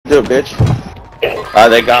Do it, bitch.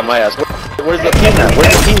 They got my ass. Where's the team at?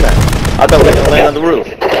 Where's the team at? I thought we were gonna land on the roof.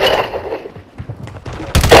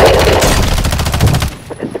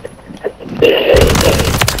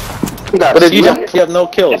 But if you have no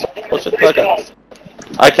kills, what the fuck up?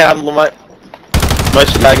 I can't handle my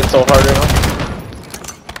shit lagging so hard right now.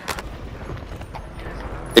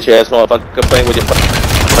 Get your ass motherfucker playing with your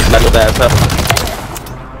fucking little ass up.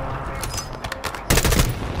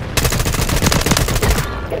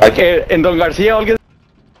 I can't. And Don Garcia, I'll get.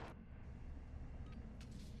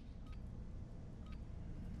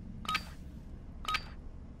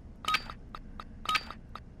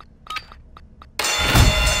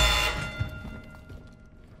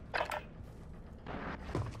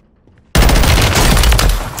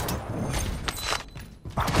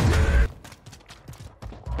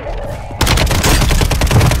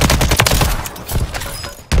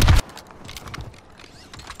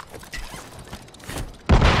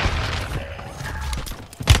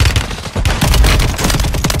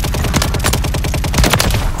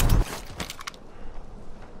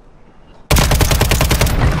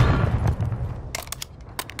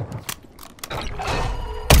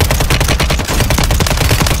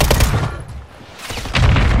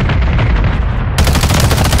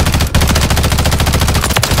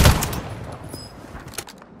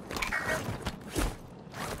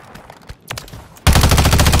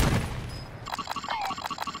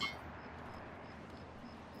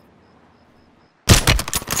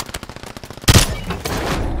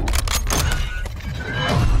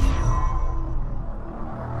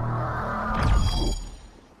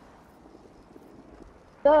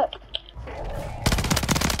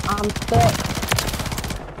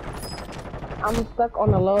 I'm stuck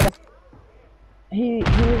on the loader. He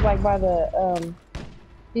was like by the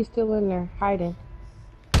he's still in there hiding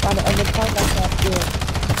by the other part. That's that. Yeah.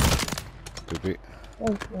 Could be.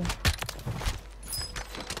 Okay.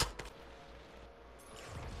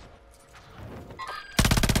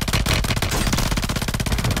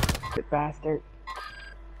 Good bastard.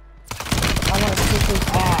 I want to kick his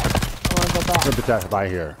ass. I want to go back. Look at that by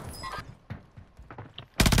here.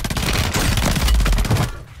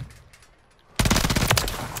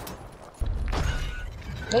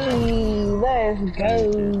 Hey, let's go.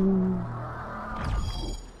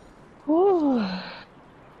 Whew.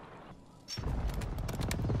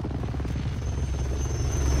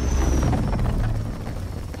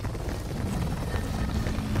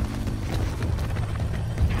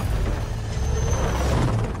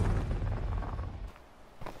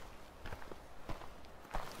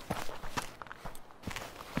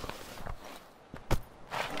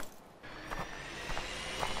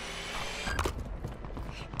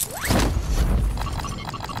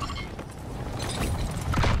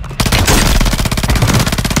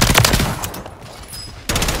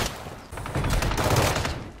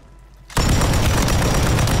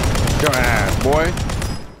 Your ass, boy.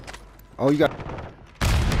 Oh, you got.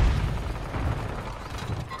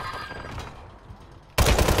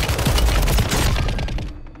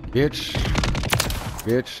 Bitch.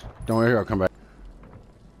 Bitch. Don't worry, I'll come back.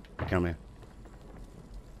 Come in.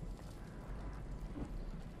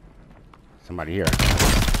 Somebody here.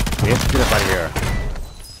 Bitch, get up out of here.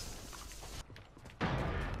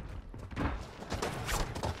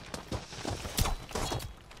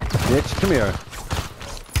 Bitch, come here.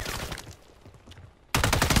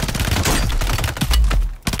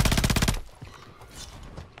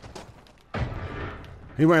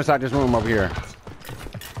 He went inside this room over here.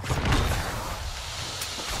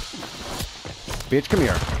 Bitch, come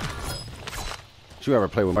here. Don't you ever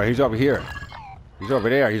play with me? He's over here. He's over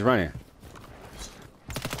there. He's running.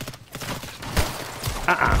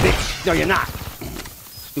 Bitch. No, you're not.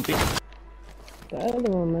 Stupid. The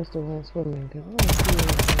other one must have went swimming.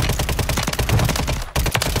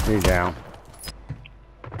 He's down.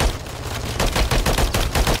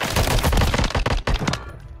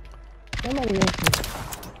 Somebody else.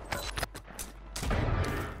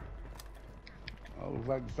 Oh, looks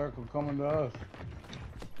like the circle coming to us.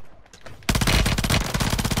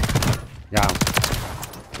 Yeah.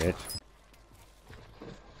 Bitch.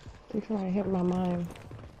 They're trying to hit my mind.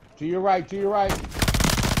 To your right, to your right.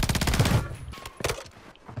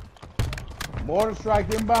 Mortar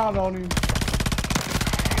strike inbound on him.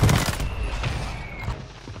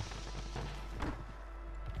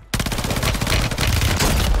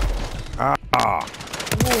 Ah.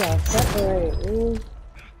 Yeah, separate.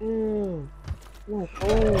 My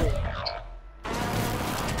phone.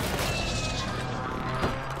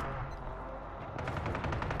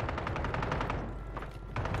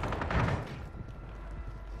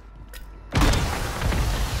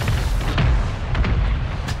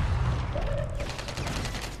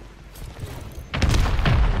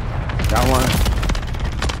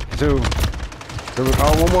 too.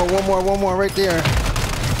 Oh, one more right there.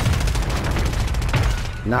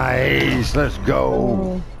 Nice, let's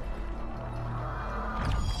go.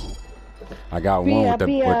 I got one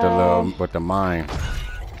with the mine.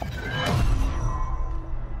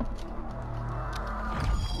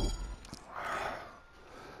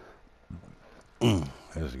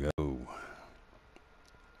 Let's go.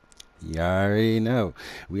 You already know.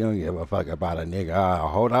 We don't give a fuck about a nigga.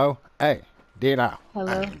 Hold on. Hey, did I?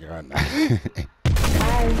 Hello. Hi.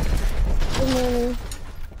 Hi. Good morning.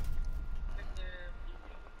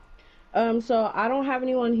 So I don't have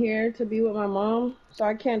anyone here to be with my mom, so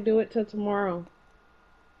I can't do it till tomorrow.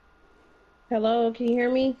 Hello, can you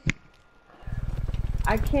hear me?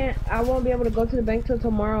 I won't be able to go to the bank till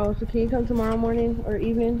tomorrow, so can you come tomorrow morning or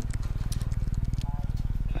evening?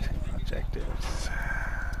 Objectives.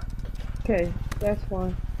 Okay, that's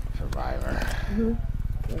fine. Survivor. Yeah.